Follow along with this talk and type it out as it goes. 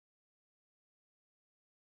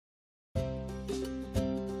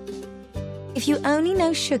If you only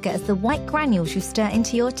know sugar as the white granules you stir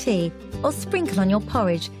into your tea or sprinkle on your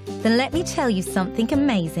porridge, then let me tell you something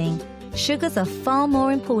amazing. Sugars are far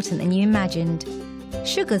more important than you imagined.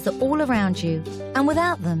 Sugars are all around you, and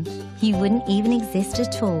without them, you wouldn't even exist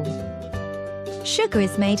at all. Sugar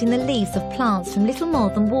is made in the leaves of plants from little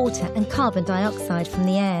more than water and carbon dioxide from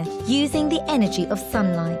the air, using the energy of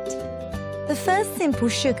sunlight. The first simple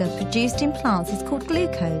sugar produced in plants is called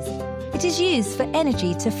glucose. It is used for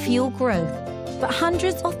energy to fuel growth, but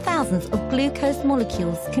hundreds of thousands of glucose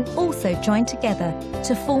molecules can also join together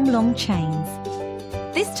to form long chains.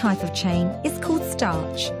 This type of chain is called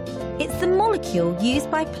starch. It's the molecule used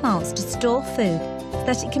by plants to store food so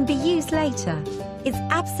that it can be used later. It's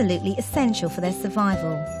absolutely essential for their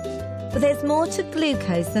survival. But there's more to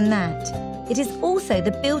glucose than that. It is also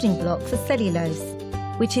the building block for cellulose,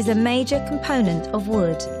 which is a major component of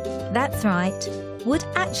wood. That's right, wood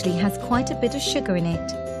actually has quite a bit of sugar in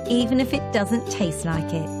it, even if it doesn't taste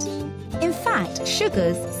like it. In fact,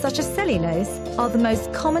 sugars, such as cellulose, are the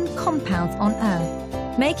most common compounds on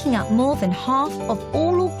Earth, making up more than half of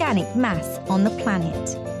all organic mass on the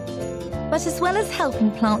planet. But as well as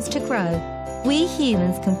helping plants to grow, we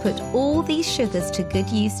humans can put all these sugars to good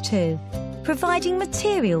use too, providing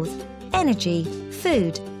materials, energy,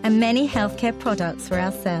 food, and many healthcare products for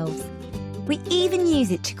ourselves. We even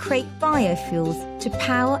use it to create biofuels to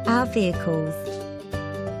power our vehicles.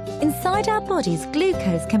 Inside our bodies,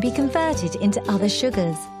 glucose can be converted into other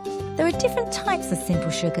sugars. There are different types of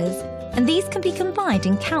simple sugars, and these can be combined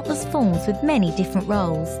in countless forms with many different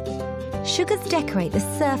roles. Sugars decorate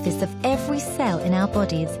the surface of every cell in our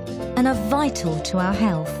bodies and are vital to our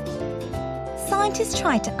health. Scientists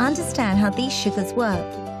try to understand how these sugars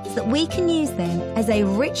work so that we can use them as a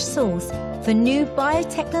rich source for new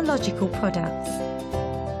biotechnological products.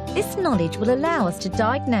 This knowledge will allow us to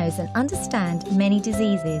diagnose and understand many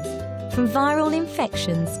diseases, from viral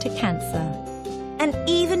infections to cancer. And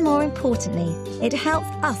even more importantly, it helps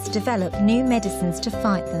us develop new medicines to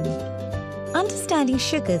fight them. Understanding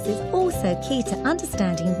sugars is also key to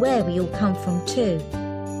understanding where we all come from too.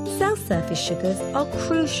 Cell surface sugars are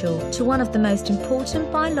crucial to one of the most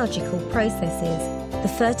important biological processes,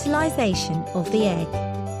 the fertilization of the egg.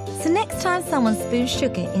 So next time someone spoons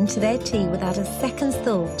sugar into their tea without a second's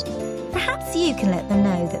thought, perhaps you can let them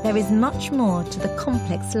know that there is much more to the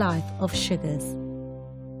complex life of sugars.